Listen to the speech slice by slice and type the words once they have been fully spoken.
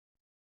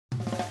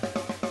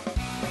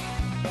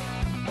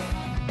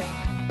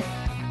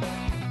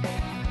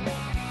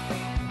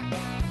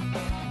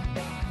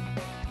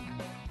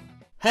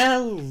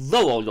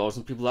Hello all you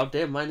awesome people out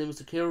there, my name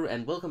is Takeru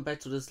and welcome back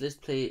to this Let's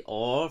Play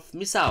of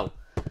Misao.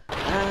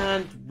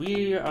 And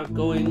we are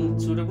going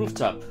to the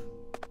rooftop.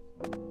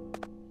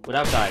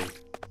 Without dying.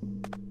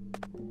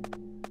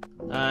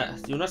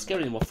 You're not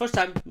scary anymore. First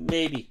time,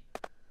 maybe.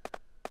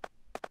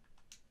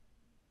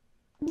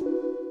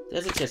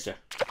 There's a gesture.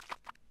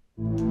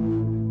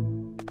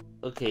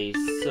 Okay,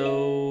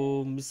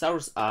 so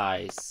Misao's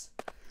eyes.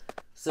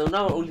 So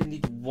now I only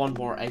need one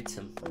more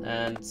item,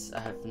 and I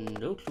have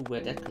no clue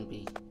where that can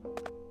be.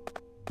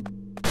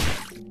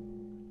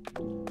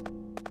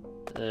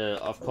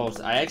 Of course,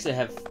 I actually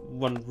have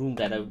one room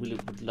that I really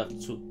would love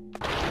to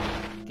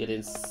get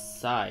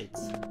inside.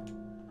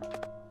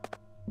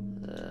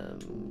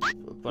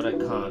 But I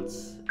can't.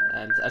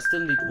 And I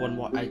still need one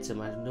more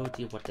item. I have no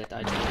idea what that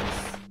item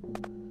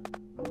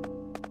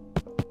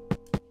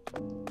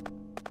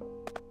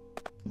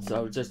is. So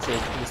I'll just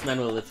check this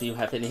manual if you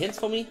have any hints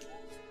for me.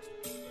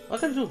 What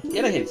can I do?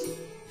 Get a hint.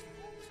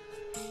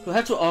 You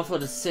have to offer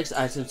the 6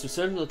 items to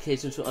certain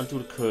locations to undo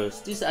the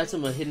curse. These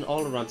items are hidden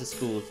all around the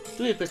school.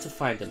 Do your best to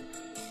find them.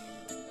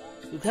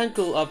 You can't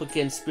go up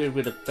against spirit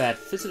with a bat.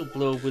 Physical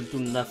blow will do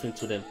nothing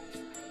to them.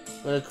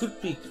 But it could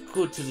be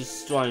good to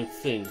destroying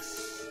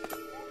things.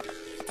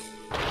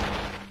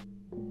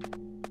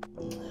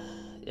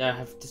 Yeah, I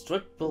have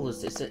destroyed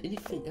bullets. Is there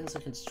anything else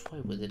I can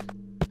destroy with it?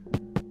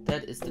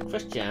 That is the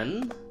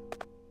question.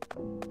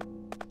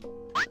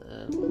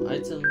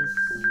 Items.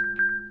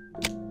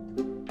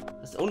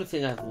 That's the only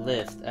thing I have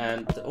left,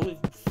 and the only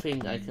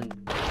thing I can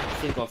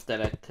think of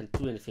that I can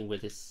do anything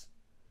with is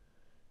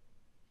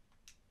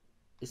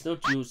it's no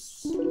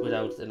use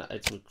without an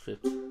item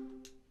equipped.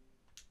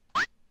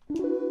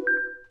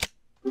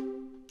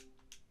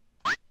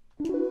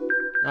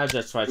 I'll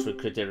just try to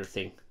equip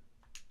everything.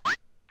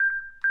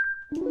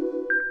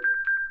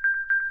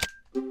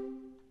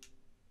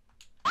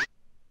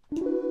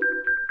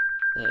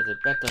 The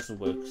bat doesn't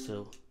work,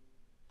 so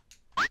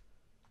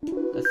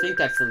I think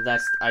that's the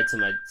last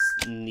item I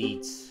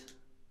need.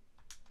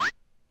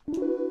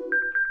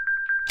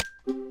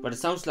 But it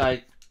sounds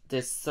like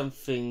there's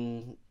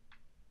something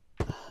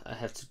I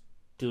have to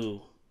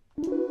do.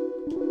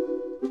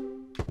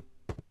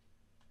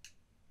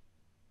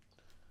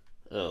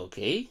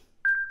 Okay.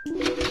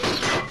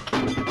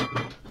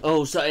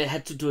 Oh, so I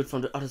had to do it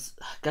from the other side.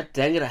 God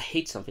dang it, I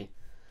hate something.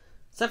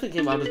 Something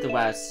came out of the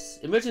wires.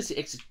 Emergency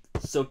exit.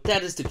 So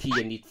that is the key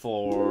I need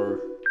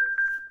for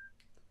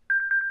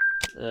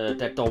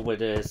that door where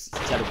the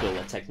shadow girl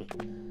attacked me.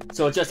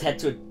 So I just had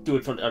to do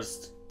it from the other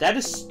side. That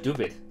is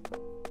stupid.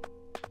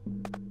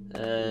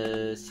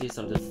 She's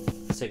on the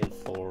second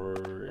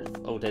floor.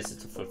 Oh, this is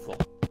the third floor.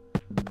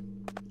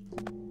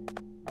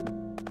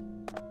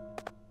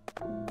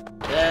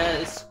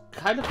 It's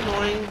kind of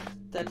annoying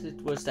that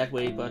it was that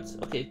way, but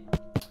okay.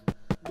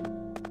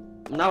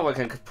 Now I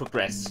can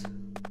progress.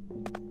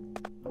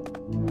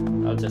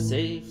 I'll just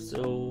save,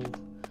 so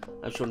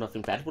I'm sure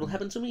nothing bad will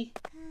happen to me.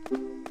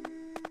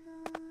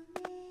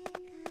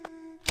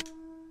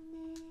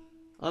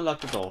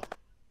 Unlock the door.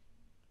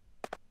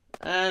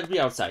 And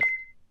we're outside.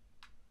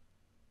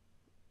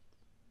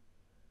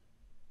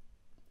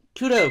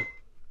 Kudo!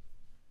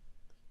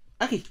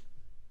 Aki!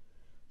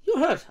 You're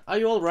hurt! Are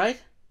you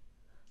alright?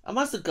 A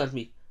monster got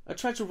me. I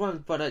tried to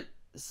run, but I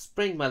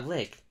sprained my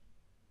leg.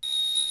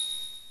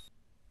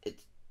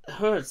 It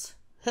hurts.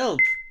 Help!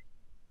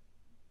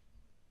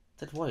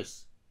 That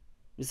voice.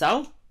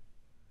 Misao?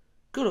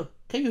 Kudo,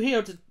 can you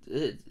hear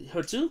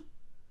her too?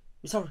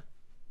 Misao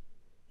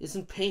is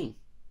in pain.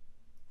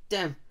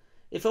 Damn,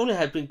 if only I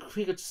had been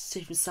quicker to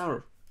save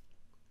Misao.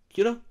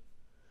 Kudo?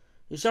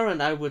 Misao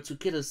and I were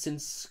together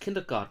since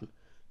kindergarten.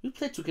 We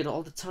played together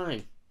all the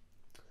time.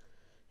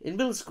 In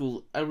middle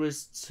school, I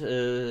was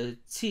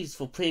teased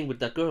for playing with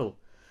that girl,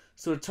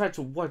 so I tried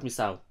to avoid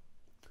Misao.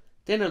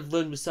 Then I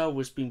learned Misao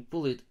was being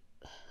bullied.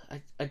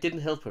 I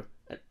didn't help her,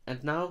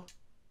 and now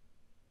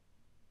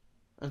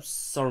I'm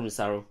sorry,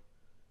 Misao.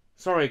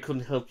 Sorry I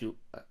couldn't help you.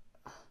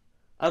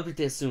 I'll be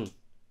there soon.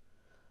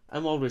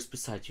 I'm always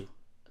beside you.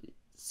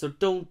 So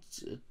don't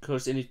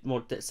cause any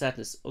more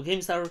sadness. Okay,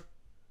 Misao?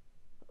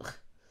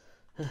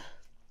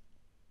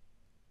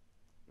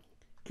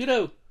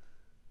 Kudo!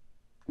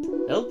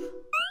 Help?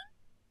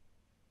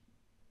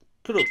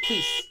 Kudo,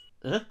 please.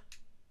 Huh?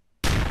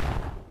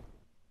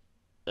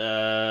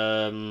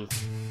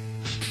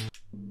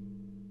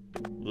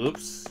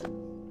 Oops.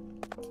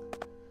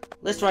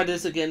 Let's try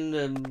this again.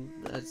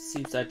 It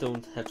seems I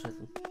don't have to.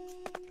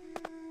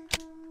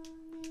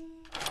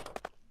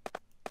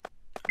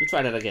 We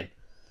try that again.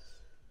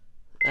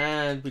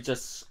 And we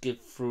just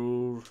skip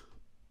through.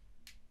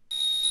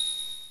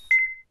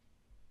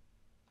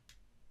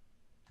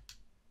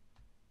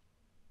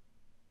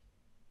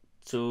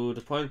 To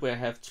the point where I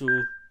have to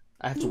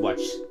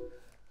watch.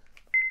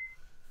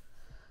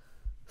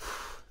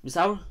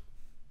 Misao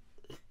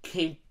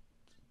came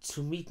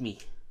to meet me.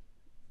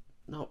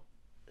 No.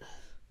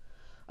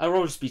 We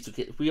always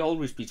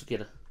be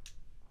together.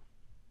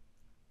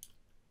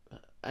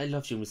 I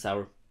love you,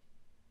 Misao.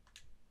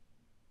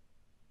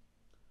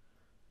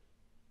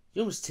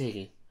 You're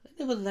mistaken. I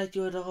never liked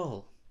you at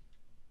all.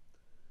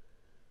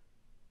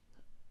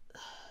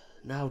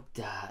 Now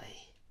die.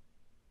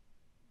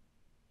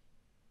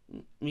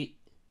 Me.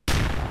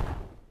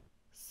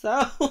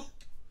 So. Oh,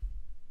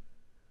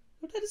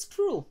 that is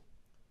cruel.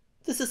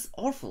 This is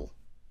awful.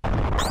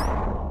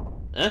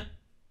 Huh?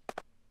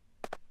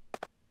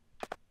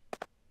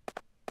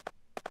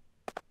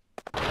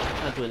 I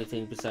can't do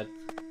anything besides.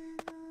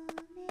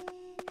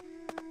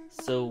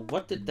 So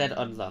what did that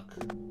unlock?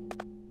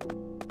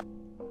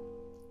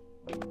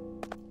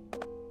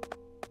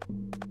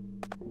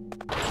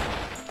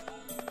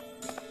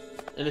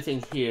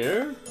 Anything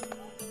here?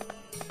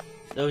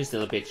 No, he's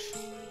still a bitch.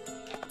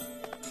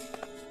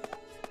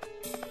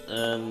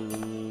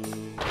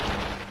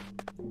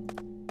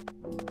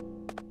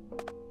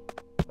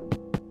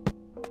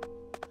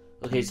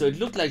 Okay, so it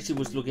looked like she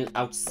was looking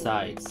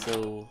outside,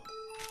 so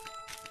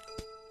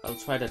I'll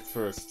try that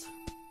first.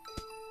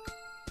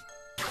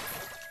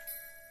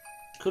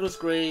 Kuro's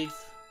grave.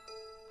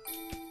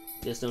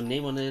 There's no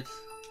name on it.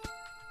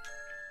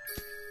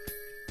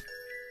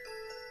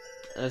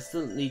 I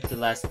still need the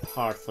last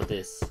part for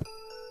this.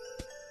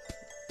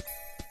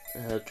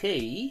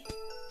 Okay.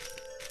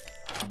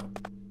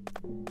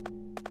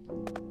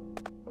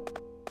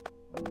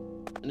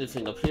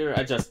 Anything up here?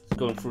 I just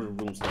going through the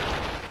rooms now.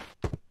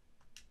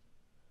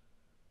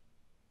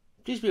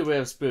 Please be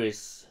aware of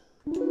spirits.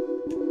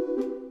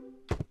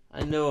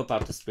 I know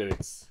about the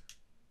spirits.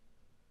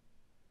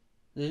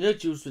 They're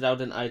not used without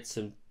an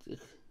item.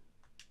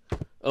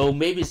 Oh,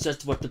 maybe it's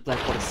just what the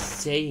blackboard is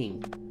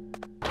saying.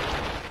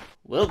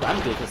 Well,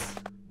 I'm good at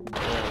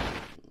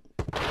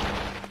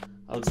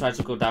I'll try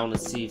to go down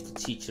and see if the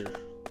teacher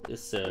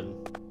is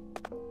in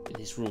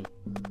his room.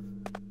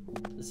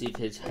 Let's see if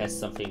he has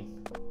something.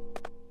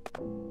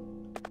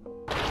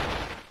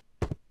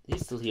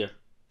 He's still here.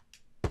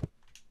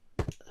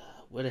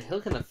 Where the hell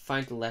can I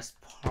find the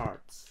last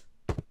parts?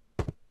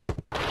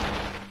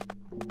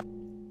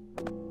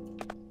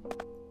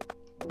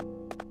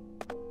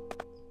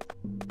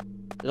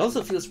 It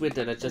also feels weird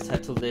that I just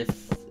had to leave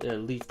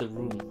the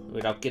room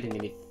without getting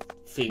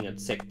anything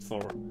except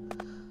for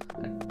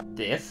a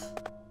death.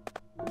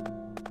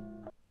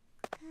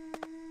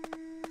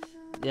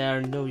 Yeah, I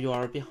know you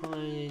are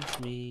behind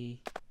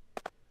me,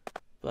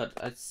 but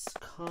I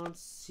can't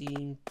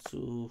seem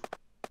to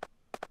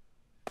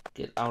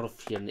get out of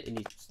here in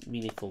any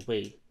meaningful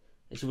way.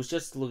 And she was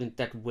just looking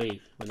that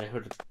way when I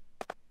heard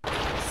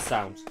a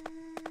sound.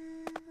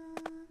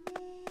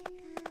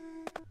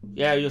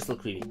 Yeah, you're still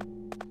creepy.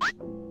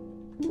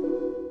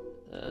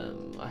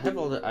 I have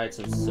all the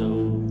items, so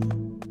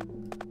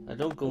I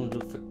don't go and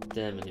look for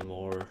them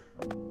anymore.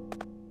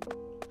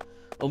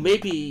 Or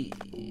maybe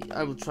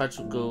I will try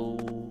to go.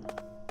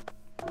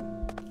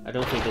 I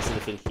don't think there's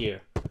anything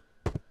here.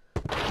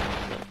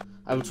 No.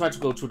 I will try to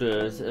go to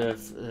the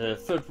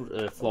third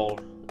floor,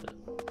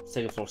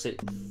 second floor,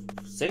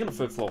 second or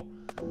third floor,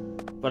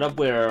 but up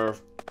where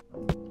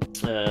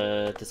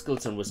the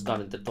skeleton was gone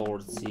in the door.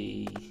 Let's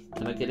see,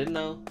 can I get in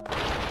now?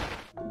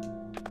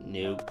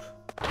 Nope.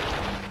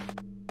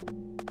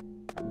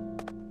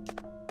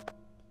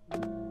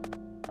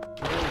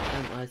 Where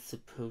am I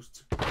supposed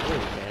to go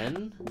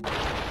then?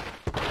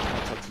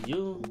 I'll talk to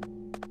you.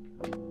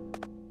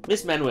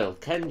 Miss Manuel,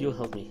 can you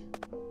help me?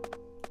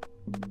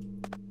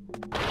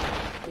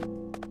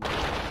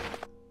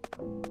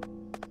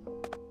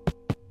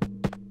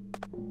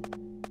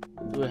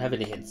 Do you have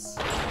any hints?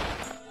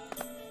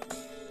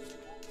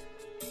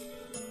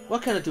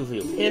 What can I do for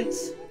you?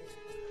 Hints?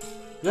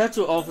 You have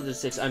to offer the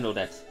 6, I know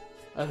that.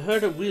 I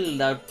heard a really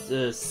loud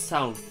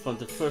sound from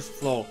the first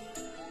floor.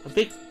 A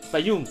big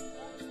boom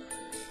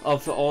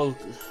of a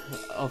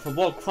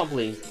wall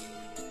crumbling.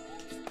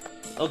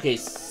 Okay,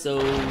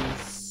 so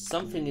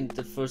something in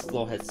the first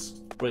floor has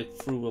break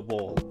through a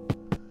wall.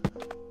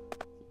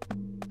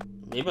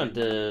 Maybe on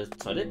the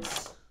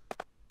toilets?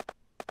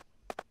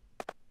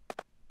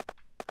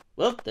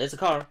 Well, there's a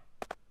car.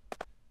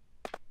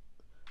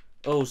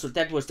 Oh, so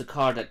that was the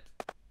car that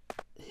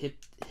hit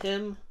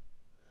him.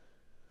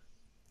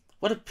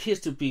 What appears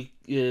to be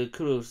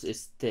Kuros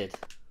is dead.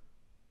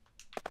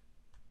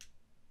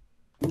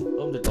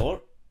 Open the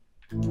door.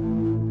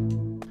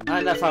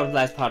 And I found the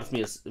last part of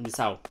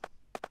Misao.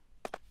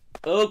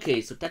 Okay,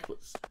 so that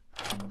was...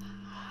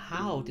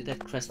 How did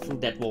that crash through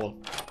that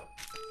wall?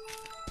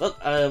 Well,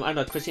 I'm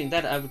not questioning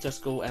that. I will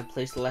just go and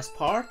place the last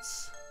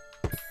parts.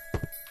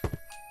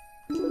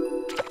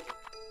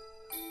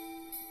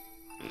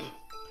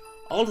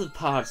 All the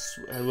parts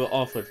were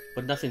offered,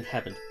 but nothing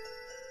happened.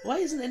 Why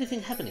isn't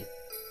anything happening?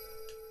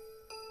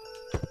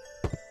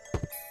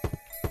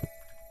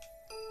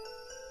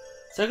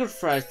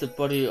 Sacrifice the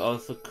body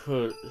of a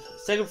curse.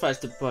 Sacrifice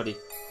the body,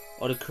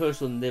 or the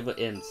curse will never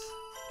end.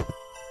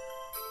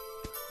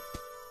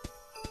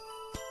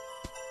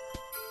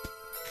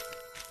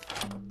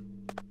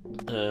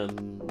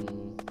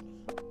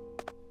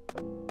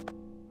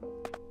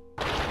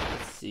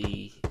 Let's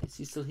see. Is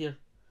he still here?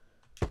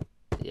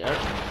 Yeah.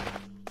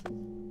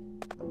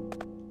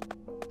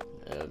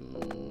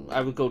 I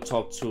will go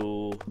talk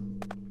to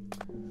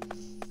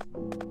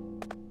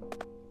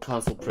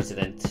council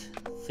president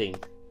thing.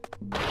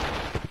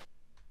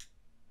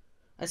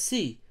 I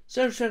see.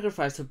 Sarah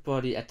sacrificed her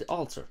body at the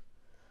altar.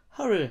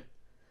 However,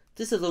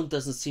 this alone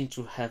doesn't seem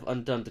to have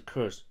undone the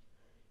curse.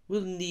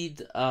 We'll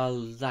need a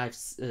life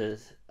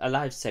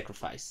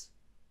sacrifice.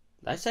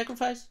 Life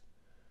sacrifice?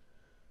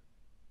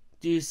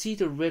 Do you see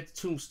the red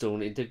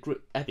tombstone in the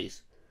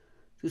abyss?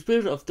 The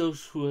spirit of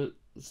those whose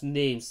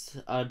names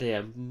are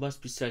there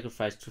must be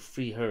sacrificed to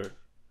free her.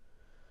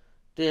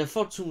 There are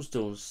 4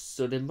 tombstones,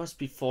 so there must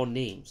be 4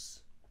 names.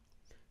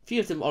 3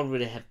 of them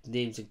already have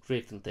names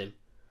engraved on them.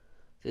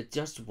 There's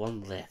just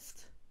 1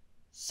 left.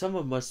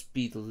 Someone must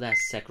be the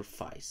last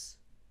sacrifice.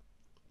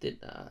 Then,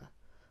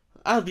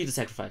 I'll be the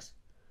sacrifice.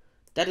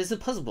 That is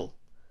impossible.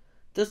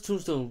 Those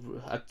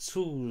tombstones are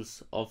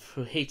tools of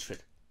her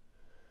hatred.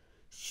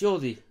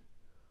 Surely,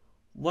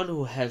 one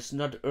who has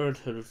not earned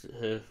her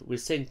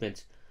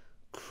resentment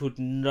could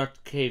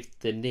not carve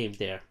the name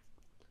there.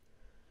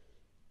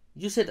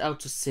 You set out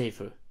to save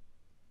her.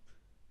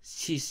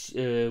 She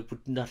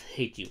would not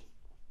hate you.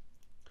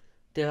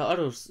 There are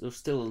others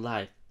still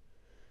alive.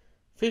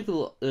 Think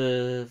we'll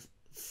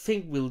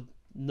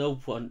know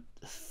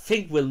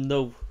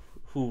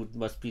who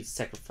must be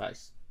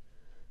sacrificed.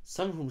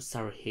 Some whom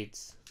Sarah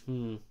hates.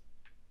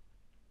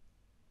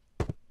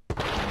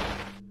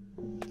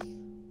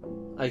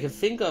 I can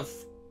think of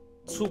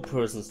 2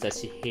 persons that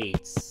she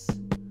hates.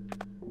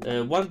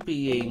 One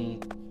being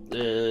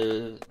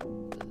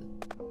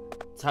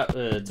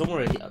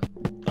Tomura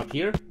up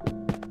here,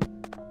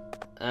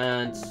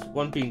 and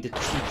one being the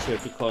teacher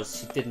because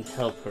she didn't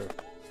help her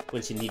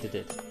when she needed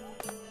it.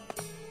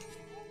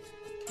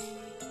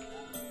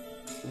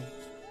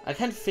 I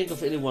can't think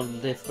of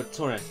anyone left but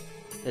Tomura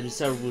that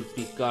Misao would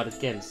be guard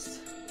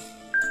against.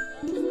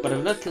 But I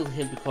will not kill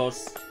him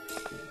because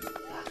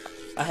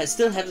I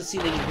still haven't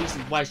seen any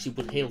reason why she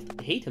would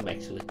hate him,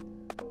 actually.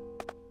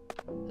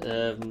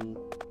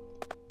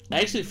 I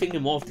actually think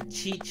more of the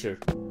teacher,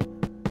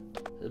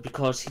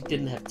 because he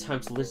didn't have time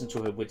to listen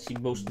to her when she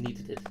most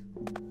needed it.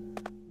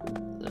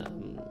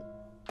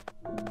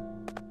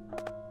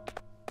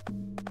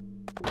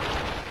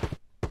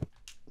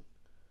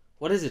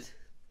 What is it?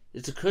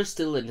 Is the curse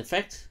still in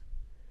effect?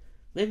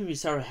 Maybe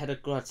Misao had a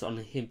grudge on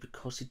him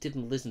because he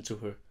didn't listen to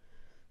her.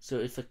 So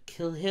if I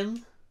kill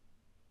him...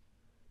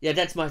 Yeah,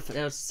 that's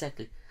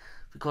exactly.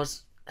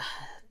 Because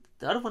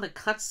the other one I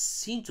can't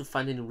seem to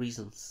find any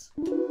reasons.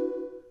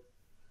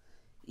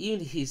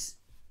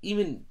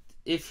 Even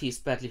if he's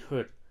badly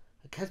hurt,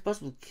 I can't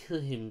possibly kill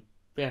him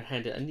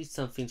barehanded. I need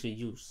something to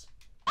use.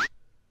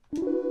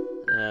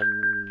 I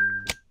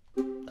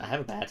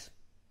have a bat.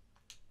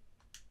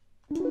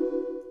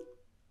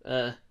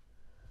 The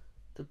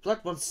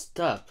blood won't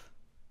stop.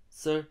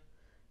 Sir,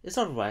 it's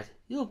alright.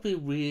 You'll be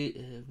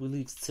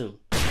relieved soon.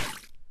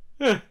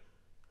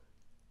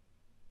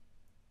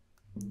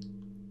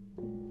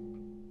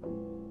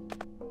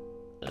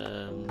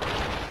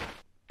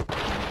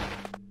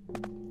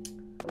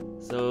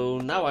 So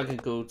now I can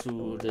go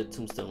to the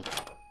tombstone.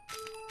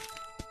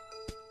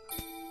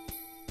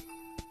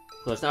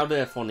 Because now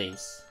there are 4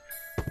 names.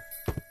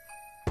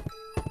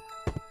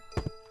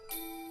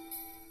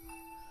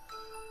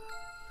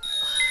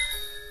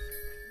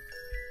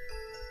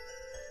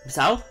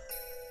 Misao?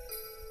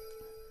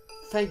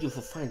 Thank you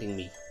for finding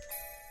me.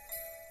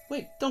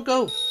 Wait, don't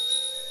go!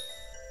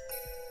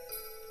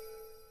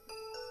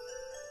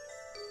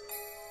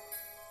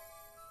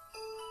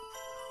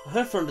 I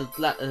heard from the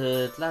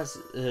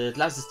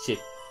glasses chick.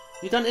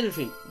 You done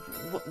everything.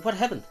 What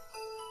happened?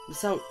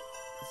 Misao,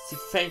 she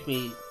thanked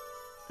me.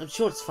 I'm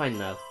sure it's fine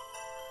now.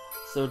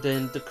 So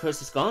then the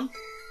curse is gone?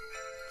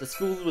 The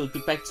school will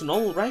be back to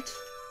normal, right?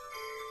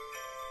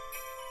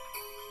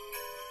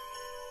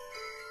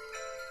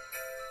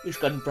 It's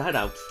gotten bright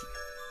out.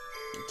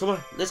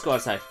 Toma, let's go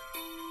outside.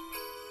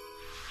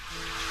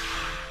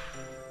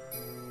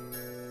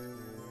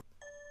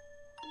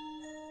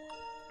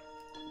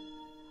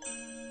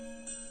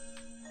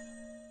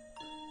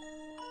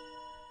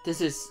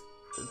 This is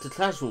the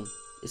classroom.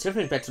 Is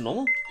everything back to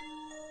normal?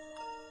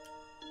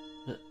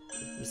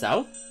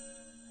 Misao?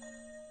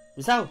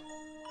 Misao?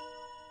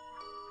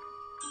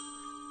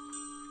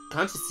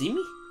 Can't you see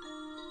me?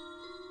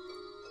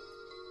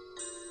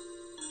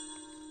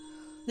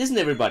 Listen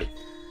everybody,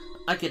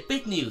 I get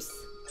big news.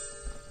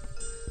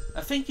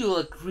 I think you'll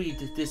agree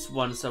that this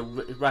one's a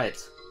riot.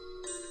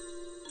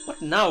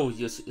 What now,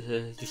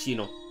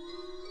 Yoshino?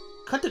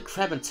 Cut the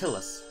crap and tell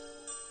us.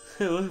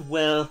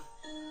 Well,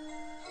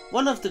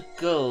 one of the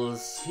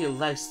girls here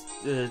likes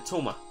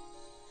Toma.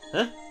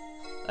 Huh?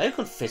 Are you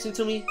confessing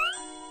to me?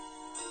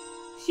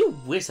 You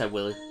wish I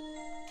will.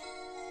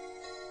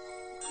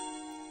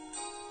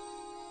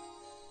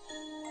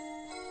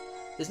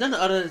 It's none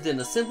other than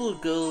a simple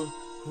girl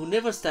who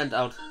never stand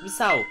out,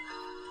 Misao.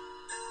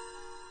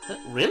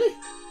 Really?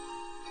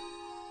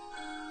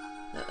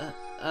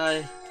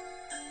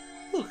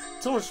 Look,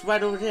 Toma's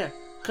right over there.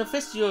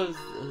 Confess your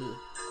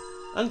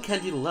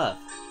uncanny love.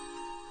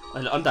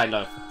 Undying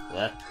love.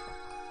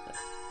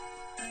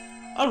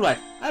 Alright,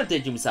 I'll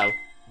date you, Misao.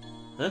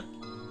 Huh?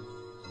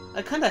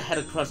 I kinda had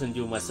a crush on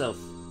you myself.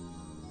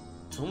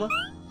 Toma?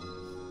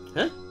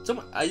 Huh?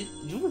 Toma, are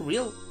you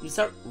real?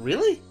 Misao,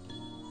 really?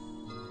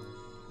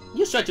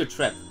 You shut your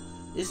trap.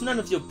 It's none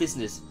of your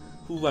business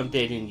who I'm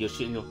dating,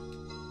 Yoshino.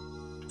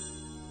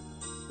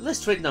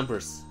 Let's trade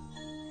numbers.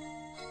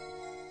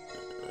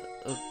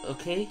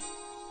 Okay?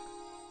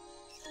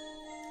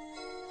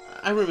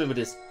 I remember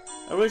this.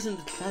 I was in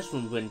the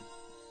classroom when,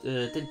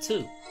 then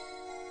too.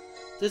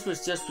 This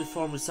was just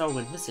before Misao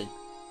went missing.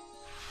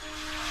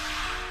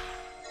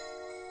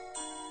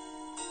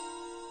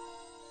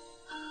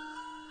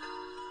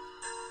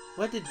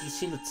 Why did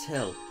Yoshino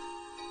tell?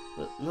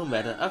 Well, no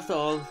matter. After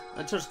all,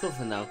 I'm Toma's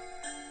girlfriend now.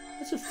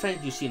 I should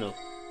thank Yoshino.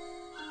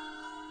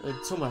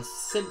 Toma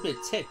sent me a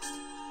text.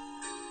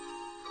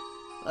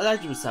 I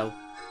like you, Misao.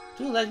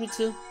 Do you like me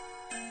too?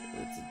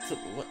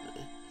 What?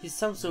 He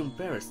sounds so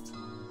embarrassed.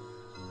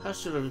 How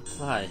should I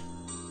reply?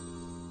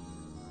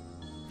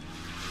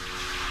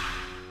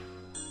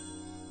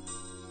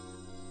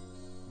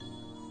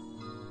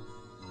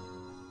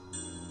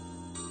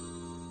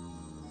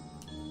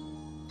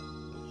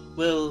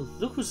 Well,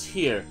 look who's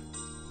here.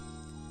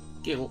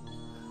 Giggle.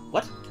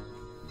 What?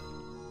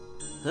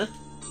 Huh?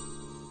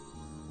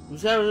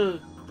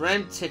 Misao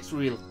grand text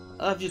reel.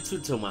 I love you too,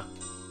 Toma.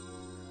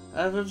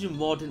 I love you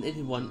more than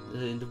anyone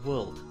in the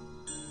world.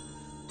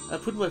 I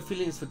put my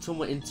feelings for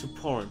Toma into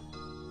porn.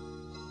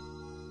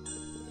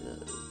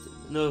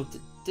 No,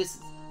 this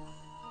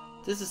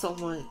is all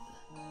my...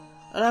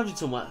 I love you,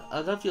 Toma.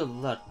 I love you a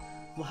lot.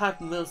 My heart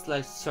melts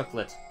like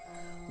chocolate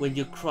when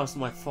you cross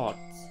my thoughts.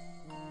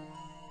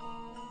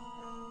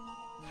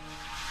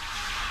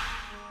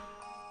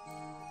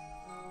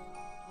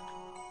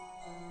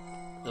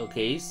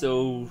 Okay,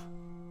 so...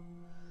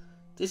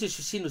 This is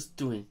Yoshino's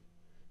doing.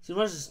 She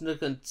must have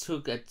snuck and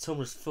took at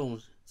Toma's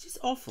phone. She's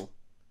awful.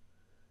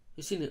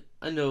 Yoshino,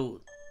 I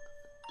know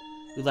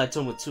you like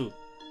Toma too.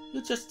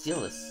 You're just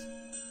jealous.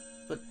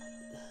 But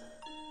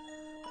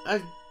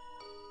I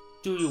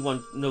do you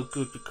want no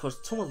good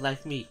because Toma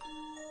liked me.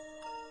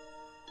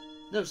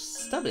 No,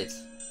 stop it.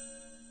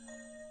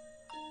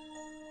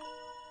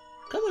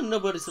 Come on,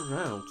 nobody's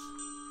around.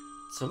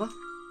 Toma?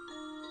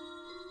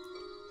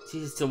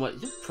 Jeez, Toma,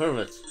 you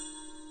pervert.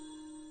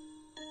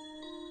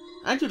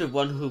 Aren't you the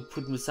one who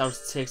put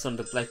Misao's text on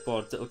the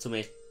blackboard,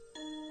 Otome?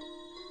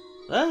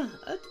 I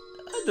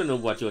don't know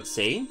what you're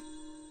saying.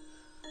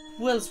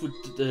 Who else would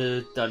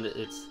done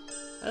it?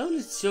 I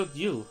only showed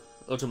you,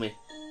 Otome.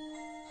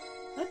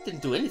 I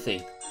didn't do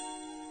anything.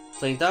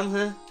 Playing dumb,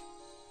 huh?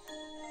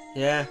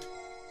 Yeah.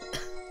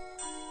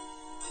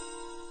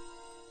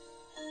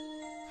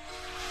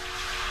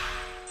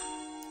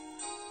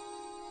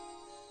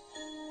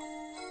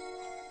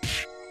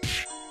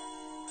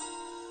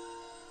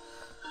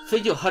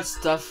 Think your hot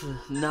stuff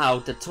now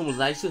that Toma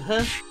likes you,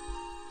 huh?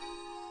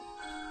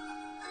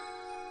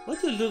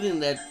 What are you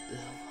looking at?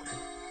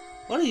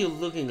 What are you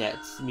looking at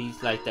me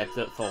like that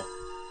for?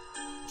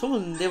 Toma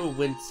never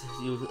went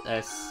you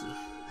as...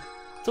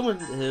 Toma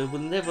will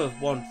never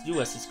want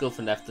you as his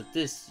girlfriend after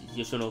this,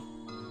 Yoshino.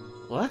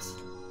 What?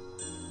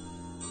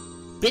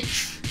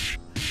 Bitch!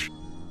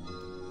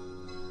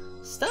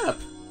 Stop!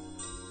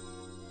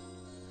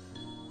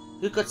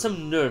 You got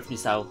some nerve,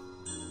 Misao.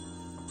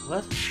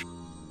 What?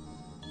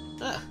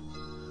 Ah.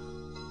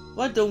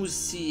 Why don't we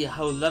see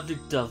how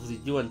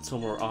lovely-dovely you and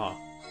Toma are?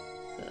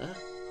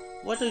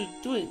 What are you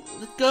doing?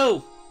 Let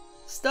go!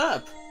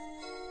 Stop!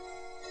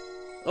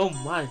 Oh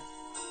my!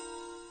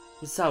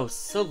 Misao is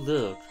so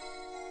loud.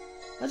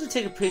 I should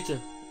take a picture.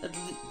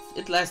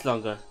 It lasts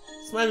longer.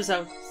 Smile,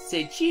 Misao.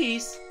 Say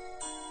cheese!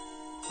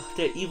 Oh,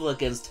 they're evil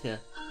against her.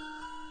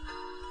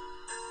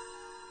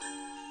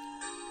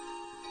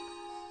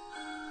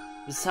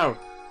 Misao,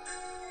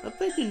 I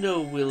bet you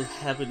know what will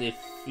happen if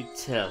you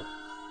tell.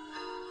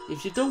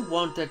 If you don't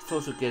want that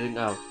photo getting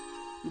out,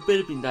 you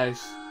better be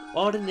nice.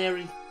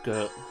 Ordinary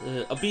girl,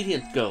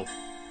 obedient girl.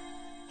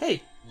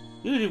 Hey,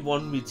 you really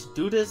want me to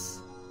do this?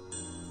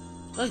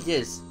 Oh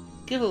yes,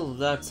 give her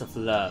lots of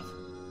love.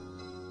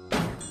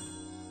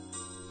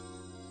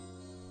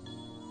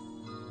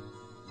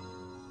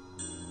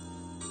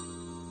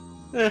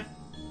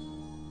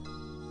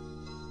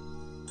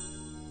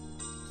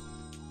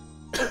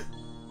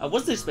 I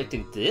wasn't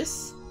expecting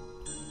this.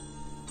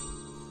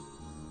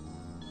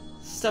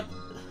 Stop,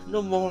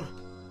 no more.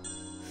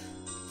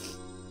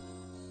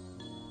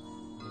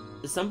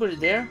 Is somebody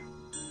there?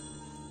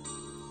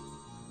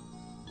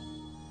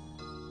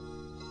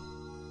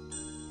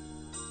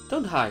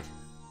 Don't hide.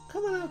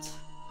 Come on out.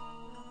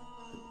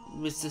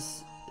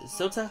 Mrs.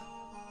 Sota?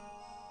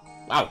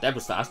 Wow, that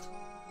was fast.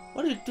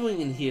 What are you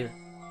doing in here?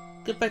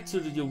 Get back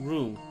to your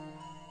room.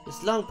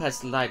 It's long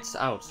past lights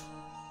out.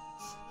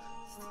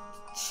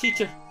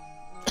 Teacher.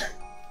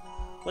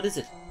 What is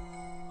it?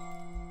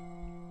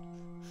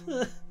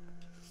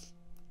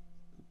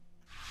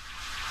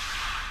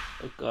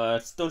 Oh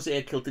god, don't say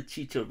I killed the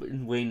teacher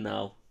in vain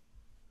now.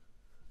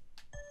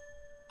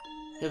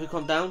 Have you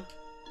calmed down?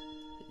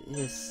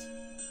 Yes.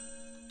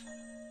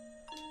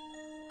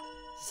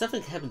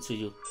 Something happened to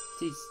you.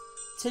 Please,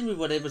 tell me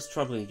whatever's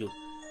troubling you.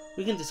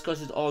 We can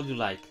discuss it all you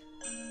like.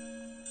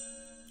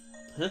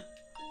 Huh?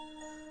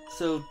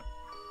 So,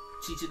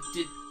 teacher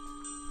did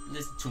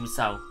listen to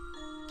Misao.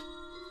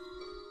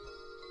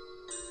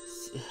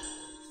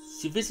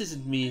 She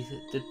visited me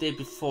the day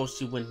before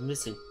she went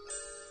missing.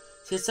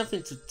 She had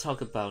something to talk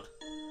about,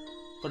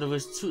 but I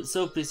was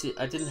so busy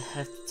I didn't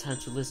have the time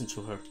to listen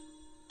to her.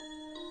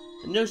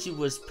 I know she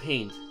was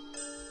pained.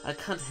 I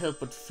can't help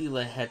but feel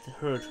I had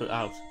heard her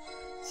out.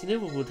 She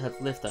never would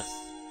have left us.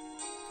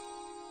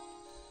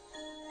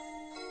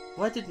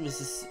 Why did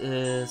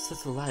Mrs.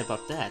 Sutter lie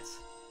about that?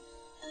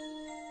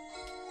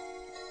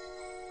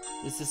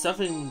 Is there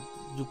something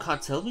you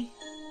can't tell me?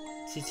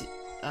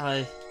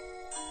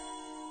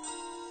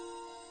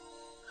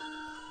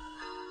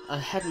 I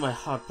had my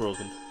heart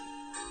broken.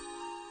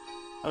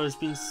 I was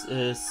being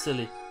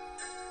silly,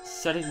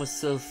 shutting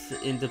myself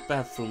in the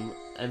bathroom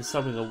and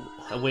sobbing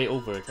away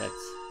over that.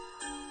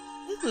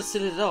 It wasn't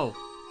silly at all.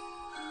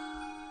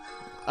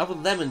 I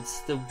would lament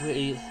the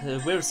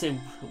very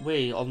same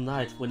way all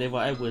night whenever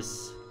I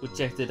was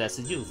rejected as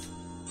a youth.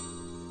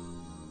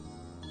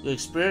 You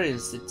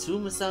experienced it too,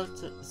 Misao?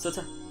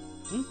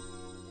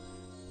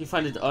 You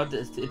find it odd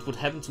that it would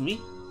happen to me?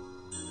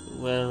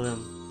 Well,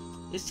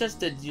 it's just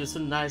that you're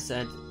so nice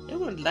and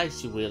everyone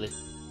likes you, really.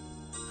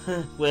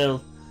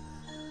 Well,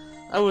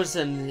 I was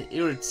an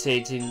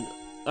irritating,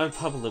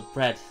 unpopular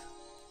brat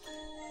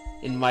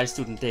in my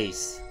student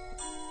days.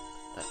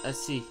 I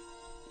see.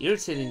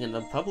 Irritating and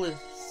unpopular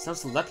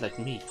sounds a lot like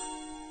me.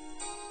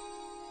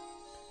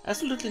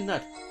 Absolutely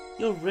not.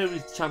 You're a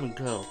very charming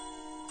girl.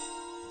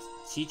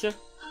 Teacher?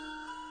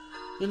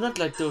 You're not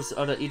like those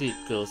other idiot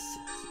girls.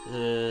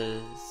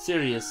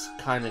 Serious,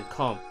 kind and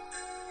calm.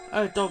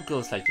 I adore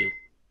girls like you.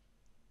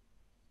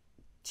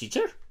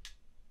 Teacher?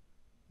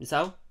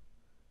 Misao?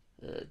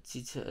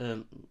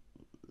 Teacher,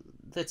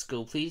 let's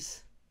go,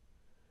 please.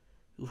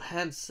 Your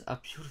hands are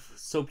beautiful,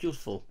 so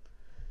beautiful.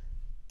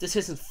 This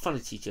isn't funny,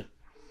 teacher.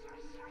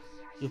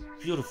 You're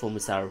beautiful,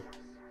 Misao.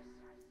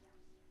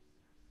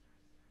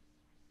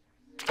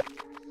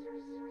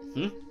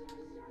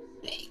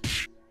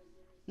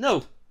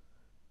 No!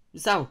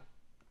 Misao!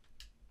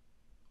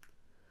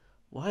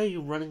 Why are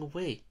you running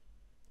away?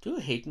 Do you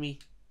hate me?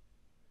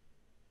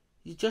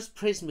 You just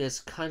praised me as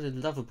kind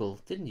and lovable,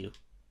 didn't you?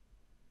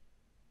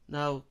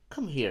 Now,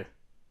 come here.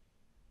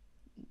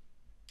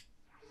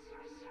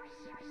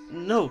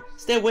 No,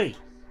 stay away!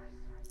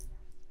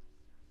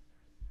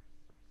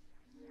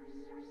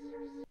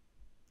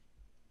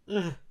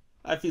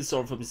 I feel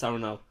sorry for Misao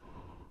now.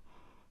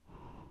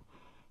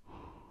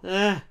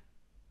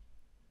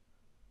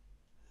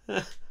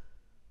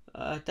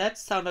 That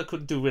sound I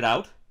couldn't do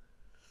without.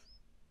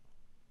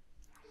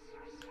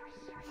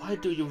 Why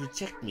do you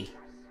reject me?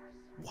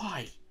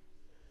 Why?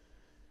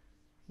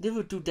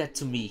 Never do that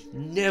to me.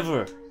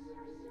 Never!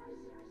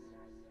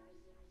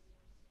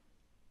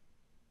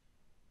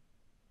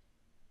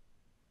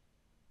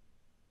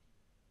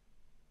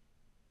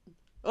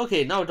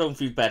 Okay, now I don't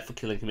feel bad for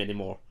killing him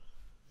anymore.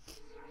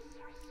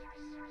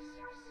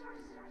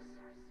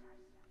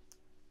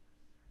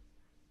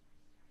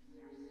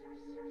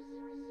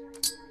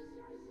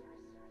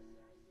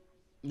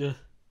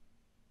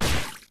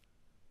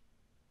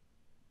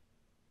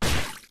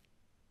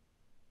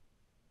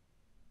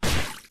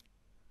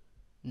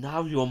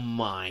 Now you're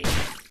mine.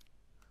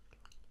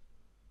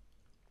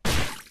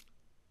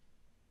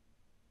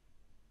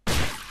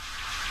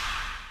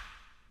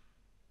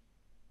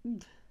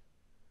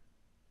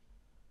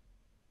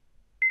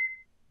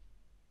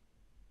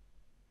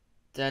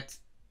 That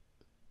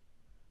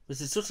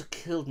Mrs. Sutter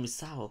killed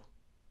Misao.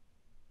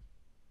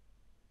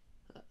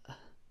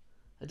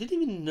 I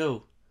didn't even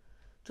know.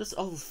 Just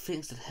all the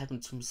things that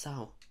happened to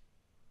Misao.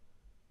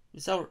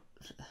 Misao,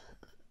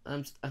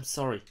 I'm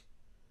sorry.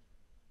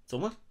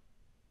 Soma?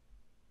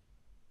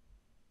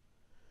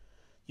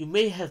 You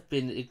may have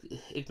been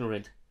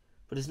ignorant,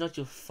 but it's not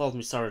your fault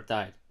Misao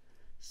died.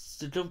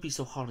 So don't be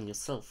so hard on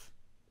yourself.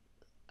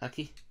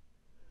 Aki?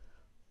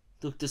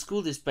 Look, the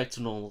school is back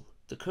to normal.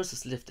 The curse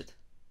is lifted.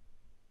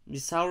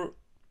 Misao,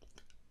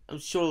 I'm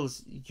sure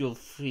you're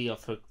free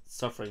of her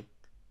suffering.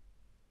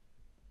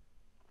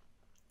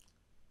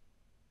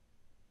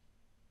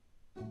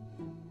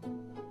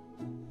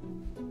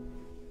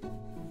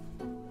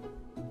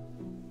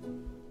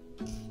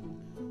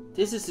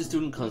 This is the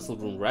student council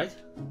room, right?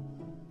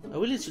 I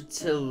really should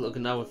tell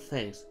Okinawa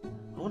thanks.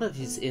 I wonder if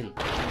he's in.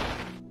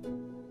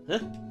 Huh?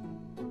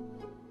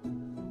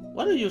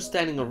 What are you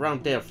standing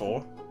around there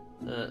for?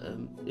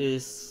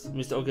 Is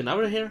Mr.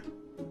 Okinawa here?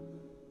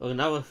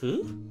 Okinawa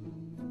who?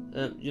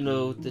 You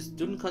know, the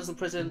student council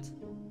president?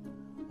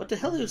 What the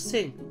hell are you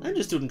saying? I'm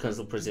the student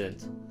council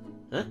president.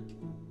 Huh?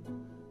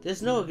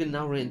 There's no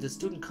Okinawa in the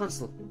student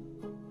council.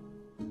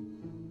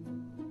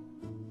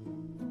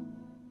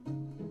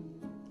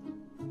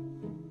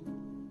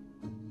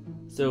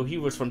 So he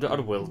was from the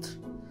other world.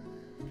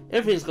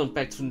 Everything's gone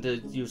back to the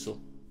usual.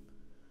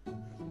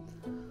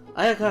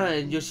 Ayaka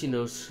and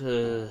Yoshino's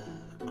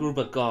group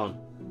are gone.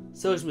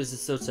 So is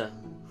Mrs. Sota,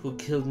 who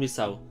killed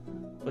Misao.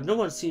 But no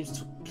one seems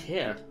to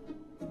care.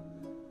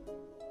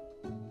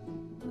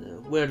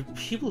 Were the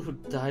people who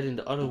died in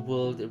the other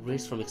world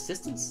erased from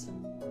existence?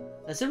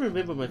 I still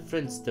remember my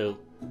friends though,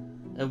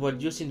 and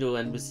what Yoshino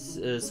and Miss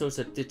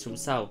Sosa did to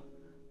Misao.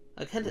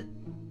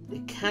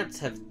 It can't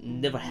have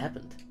never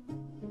happened.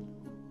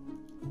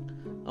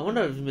 I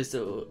wonder if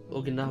Mr.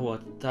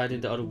 Okinawa died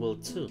in the other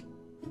world too.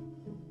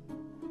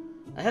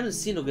 I haven't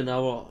seen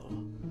Okinawa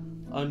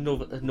on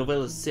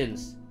novellas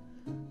since.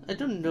 I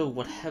don't know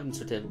what happened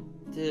to them.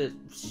 They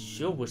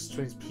sure were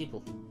strange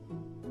people.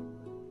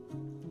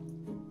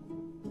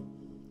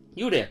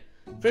 You there!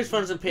 Fresh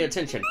funds and pay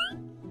attention.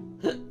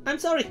 I'm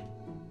sorry!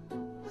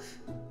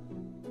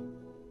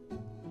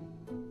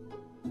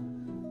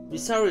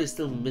 Misao is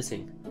still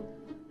missing,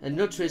 and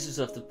no traces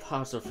of the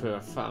parts of her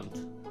are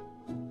found.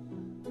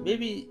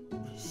 Maybe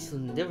she'll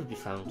never be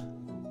found.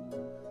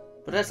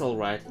 But that's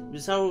alright.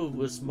 Misao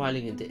was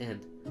smiling in the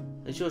end,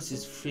 and shows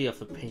she's free of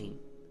her pain.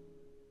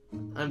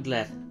 I'm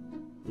glad.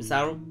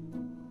 Misao?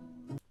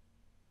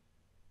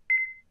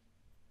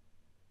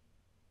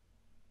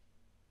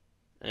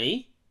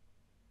 Eh?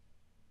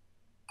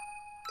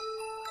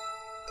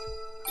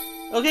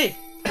 Okay.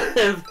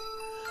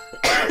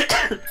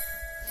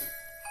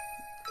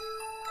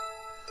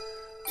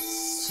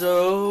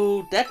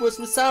 So that was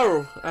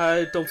Misao.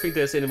 I don't think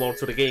there's any more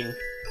to the game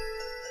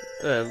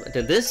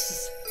than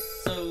this.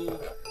 So,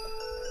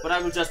 but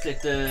I will just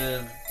let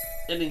the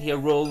ending here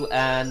roll,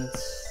 and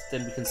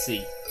then we can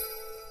see.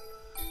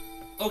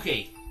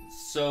 Okay,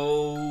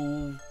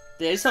 so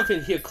there is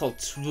something here called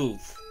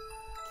truth.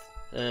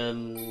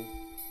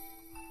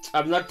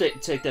 I will not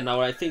take that now.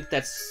 I think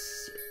that's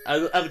I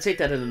will take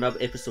that in another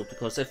episode,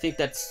 because I think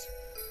that's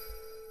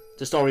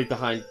the story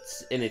behind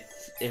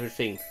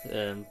everything.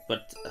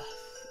 But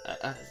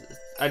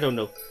I don't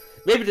know.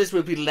 Maybe this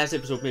will be the last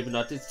episode, maybe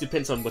not. It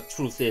depends on what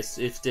truth is.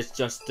 If there's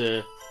just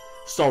the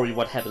story,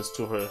 what happens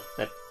to her,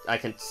 that I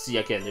can see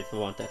again if I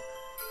want that.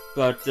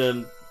 But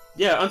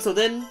yeah, until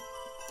then,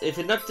 if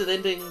it's not the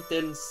ending,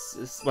 then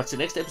watch the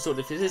next episode.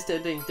 If it is the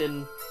ending,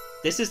 then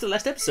this is the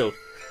last episode.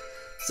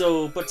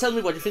 So, but tell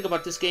me what you think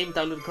about this game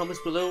down in the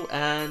comments below,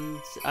 and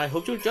I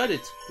hope you enjoyed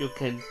it. You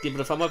can give it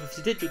a thumb up if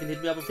you did. You can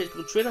hit me up on Facebook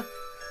and Twitter,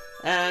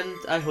 and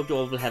I hope you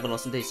all will have an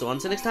awesome day. So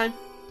until next time,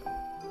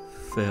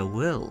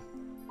 farewell.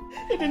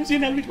 I didn't see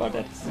anything about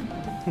that.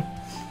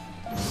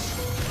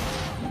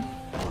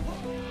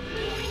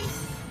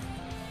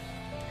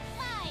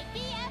 My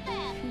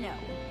BFF. No.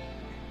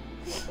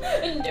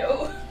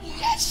 No.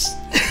 Yes!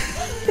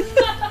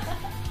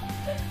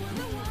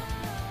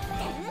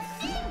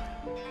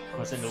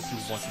 Of course I know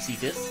people want to see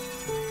this.